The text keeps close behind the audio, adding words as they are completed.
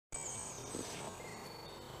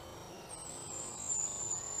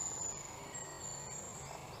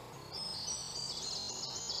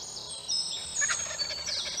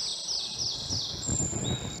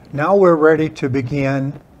Now we're ready to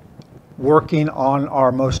begin working on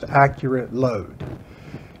our most accurate load.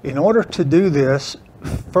 In order to do this,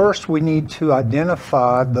 first we need to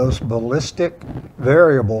identify those ballistic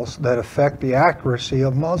variables that affect the accuracy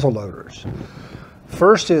of muzzle loaders.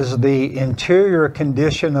 First is the interior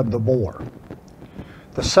condition of the bore.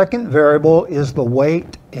 The second variable is the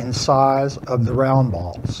weight and size of the round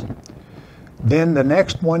balls. Then the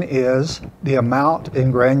next one is the amount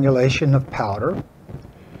and granulation of powder,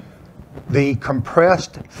 the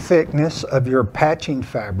compressed thickness of your patching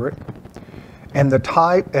fabric, and the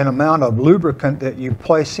type and amount of lubricant that you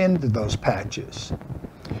place into those patches.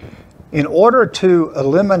 In order to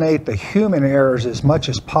eliminate the human errors as much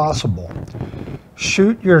as possible,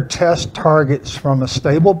 shoot your test targets from a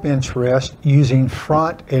stable bench rest using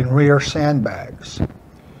front and rear sandbags.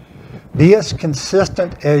 Be as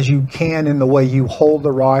consistent as you can in the way you hold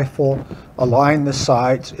the rifle, align the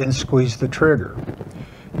sights, and squeeze the trigger.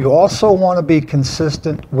 You also want to be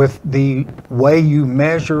consistent with the way you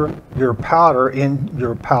measure your powder in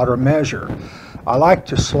your powder measure. I like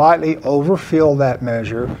to slightly overfill that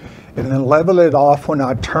measure and then level it off when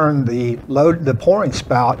I turn the pouring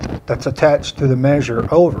spout that's attached to the measure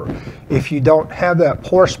over. If you don't have that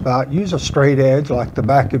pour spout, use a straight edge like the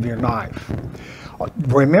back of your knife.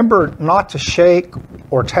 Remember not to shake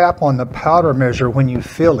or tap on the powder measure when you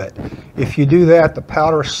fill it. If you do that, the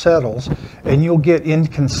powder settles and you'll get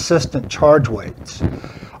inconsistent charge weights.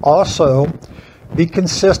 Also, be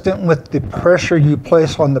consistent with the pressure you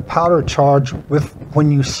place on the powder charge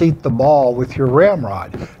when you seat the ball with your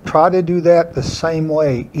ramrod. Try to do that the same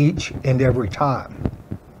way each and every time.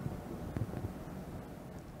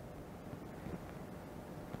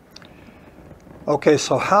 Okay,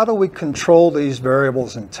 so how do we control these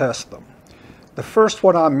variables and test them? The first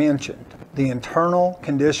one I mentioned, the internal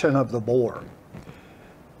condition of the bore.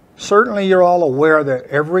 Certainly you're all aware that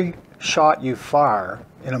every shot you fire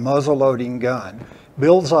in a muzzle loading gun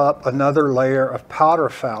builds up another layer of powder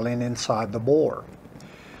fouling inside the bore.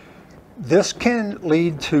 This can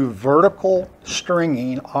lead to vertical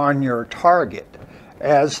stringing on your target.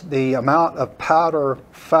 As the amount of powder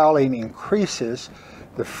fouling increases,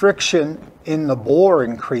 the friction in the bore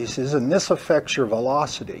increases, and this affects your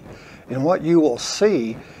velocity. And what you will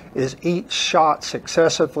see is each shot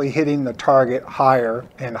successively hitting the target higher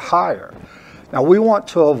and higher. Now we want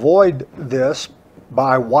to avoid this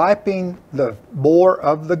by wiping the bore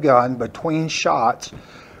of the gun between shots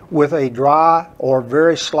with a dry or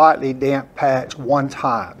very slightly damp patch one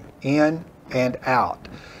time, in and out.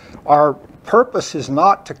 Our purpose is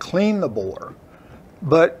not to clean the bore,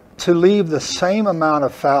 but to leave the same amount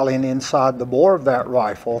of fouling inside the bore of that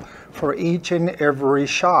rifle for each and every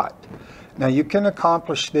shot. Now you can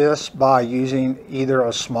accomplish this by using either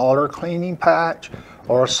a smaller cleaning patch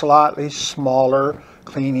or a slightly smaller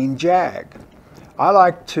cleaning jag. I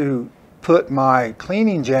like to put my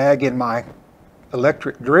cleaning jag in my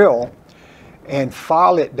electric drill and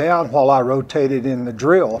file it down while I rotate it in the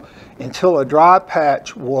drill until a dry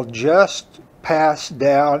patch will just pass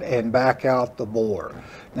down and back out the bore.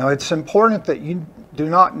 Now it's important that you do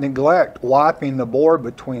not neglect wiping the bore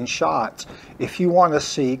between shots if you want to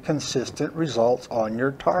see consistent results on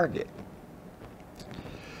your target.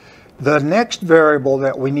 The next variable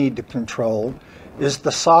that we need to control is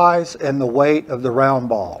the size and the weight of the round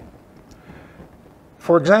ball.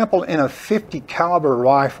 For example, in a .50 caliber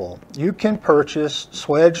rifle, you can purchase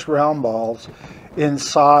swedged round balls in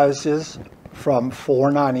sizes from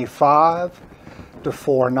 .495 to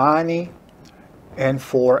 .490 and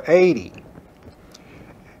 .480.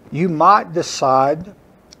 You might decide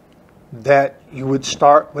that you would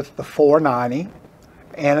start with the .490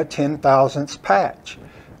 and a 10,000ths patch.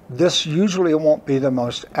 This usually won't be the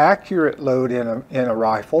most accurate load in a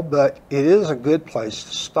rifle, but it is a good place to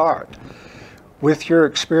start. With your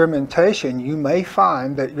experimentation, you may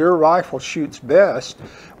find that your rifle shoots best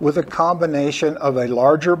with a combination of a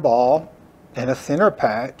larger ball and a thinner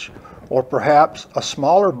patch, or perhaps a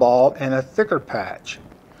smaller ball and a thicker patch.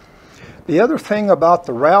 The other thing about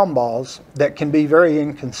the round balls that can be very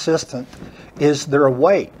inconsistent is their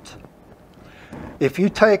weight. If you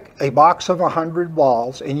take a box of 100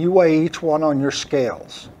 balls and you weigh each one on your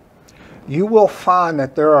scales, you will find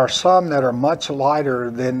that there are some that are much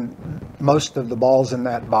lighter than most of the balls in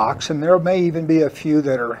that box, and there may even be a few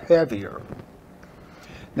that are heavier.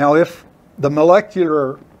 Now, if the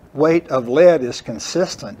molecular weight of lead is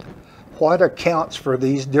consistent, what accounts for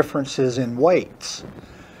these differences in weights?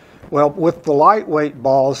 Well, with the lightweight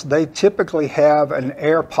balls, they typically have an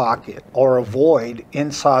air pocket or a void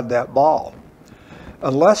inside that ball.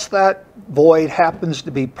 Unless that void happens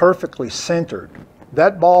to be perfectly centered,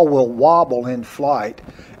 that ball will wobble in flight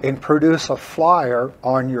and produce a flyer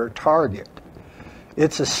on your target.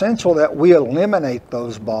 It's essential that we eliminate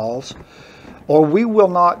those balls, or we will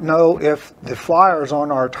not know if the flyers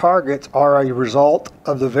on our targets are a result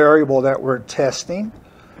of the variable that we're testing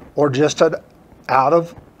or just an out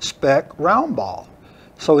of spec round ball.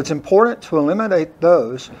 So it's important to eliminate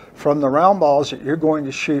those from the round balls that you're going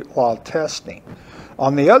to shoot while testing.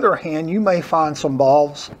 On the other hand, you may find some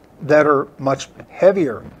balls that are much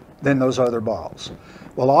heavier than those other balls.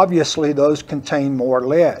 Well, obviously those contain more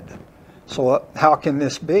lead. So how can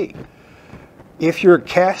this be? If you're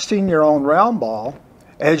casting your own round ball,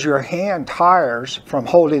 as your hand tires from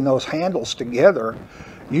holding those handles together,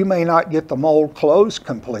 you may not get the mold closed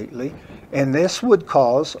completely, and this would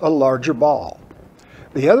cause a larger ball.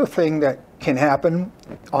 The other thing that can happen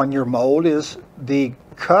on your mold is the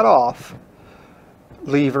cutoff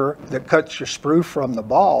lever that cuts your sprue from the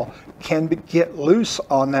ball can get loose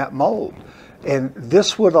on that mold. And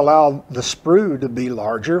this would allow the sprue to be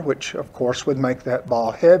larger, which of course would make that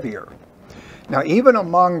ball heavier. Now, even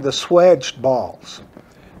among the swedged balls,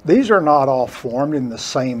 these are not all formed in the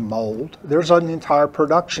same mold. There's an entire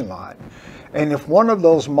production line. And if one of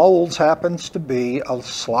those molds happens to be a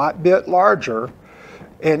slight bit larger,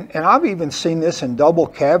 and I've even seen this in double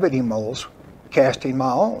cavity molds, casting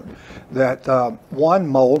my own, that one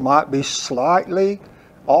mold might be slightly,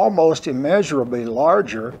 almost immeasurably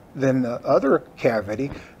larger than the other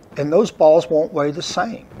cavity, and those balls won't weigh the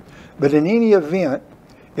same. But in any event,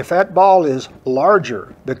 if that ball is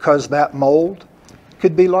larger because that mold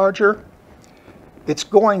could be larger, it's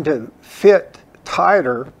going to fit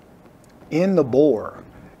tighter in the bore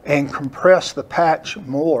and compress the patch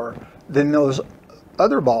more than those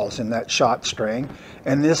other balls in that shot string,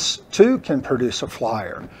 and this too can produce a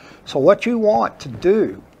flyer. So what you want to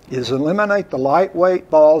do is eliminate the lightweight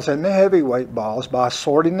balls and the heavyweight balls by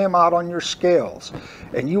sorting them out on your scales,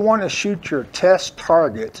 and you want to shoot your test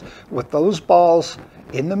targets with those balls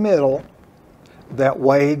in the middle that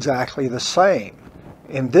weigh exactly the same.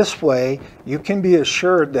 In this way, you can be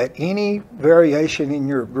assured that any variation in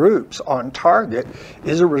your groups on target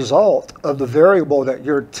is a result of the variable that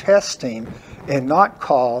you're testing and not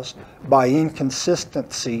caused by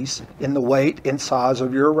inconsistencies in the weight and size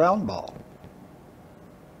of your round ball.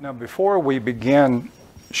 Now, before we begin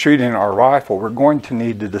shooting our rifle, we're going to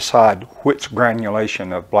need to decide which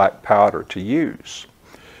granulation of black powder to use.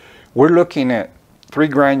 We're looking at 3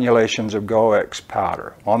 granulations of GoX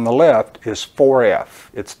powder. On the left is 4F.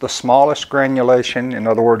 It's the smallest granulation, in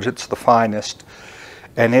other words, it's the finest,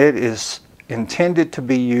 and it is intended to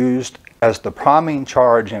be used as the priming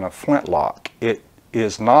charge in a flintlock. It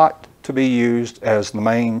is not to be used as the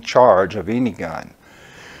main charge of any gun.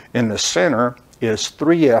 In the center is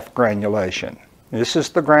 3F granulation. This is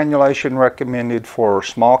the granulation recommended for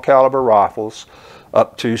small caliber rifles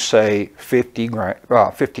up to, say, 50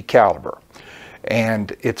 caliber.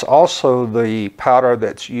 And it's also the powder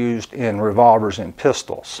that's used in revolvers and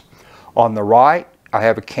pistols. On the right, I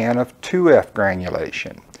have a can of 2F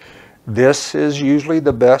granulation. This is usually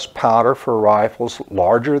the best powder for rifles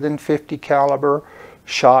larger than 50 caliber,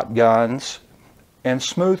 shotguns, and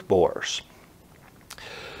smoothbores.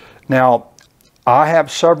 Now, I have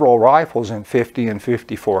several rifles in 50 and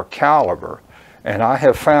 54 caliber, and I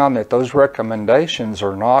have found that those recommendations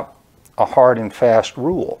are not a hard and fast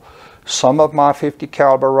rule. Some of my 50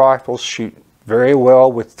 caliber rifles shoot very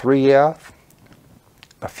well with 3F.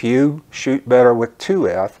 A few shoot better with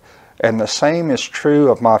 2F, and the same is true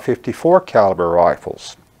of my 54 caliber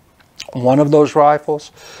rifles. One of those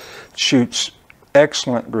rifles shoots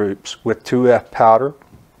excellent groups with 2F powder.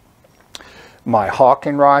 My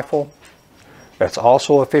Hawking rifle, that's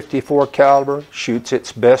also a 54 caliber, shoots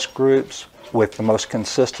its best groups with the most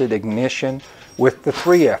consistent ignition with the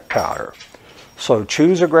 3F powder. So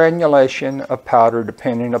choose a granulation of powder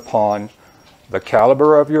depending upon the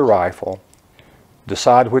caliber of your rifle.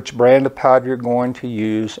 Decide which brand of powder you're going to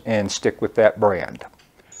use and stick with that brand.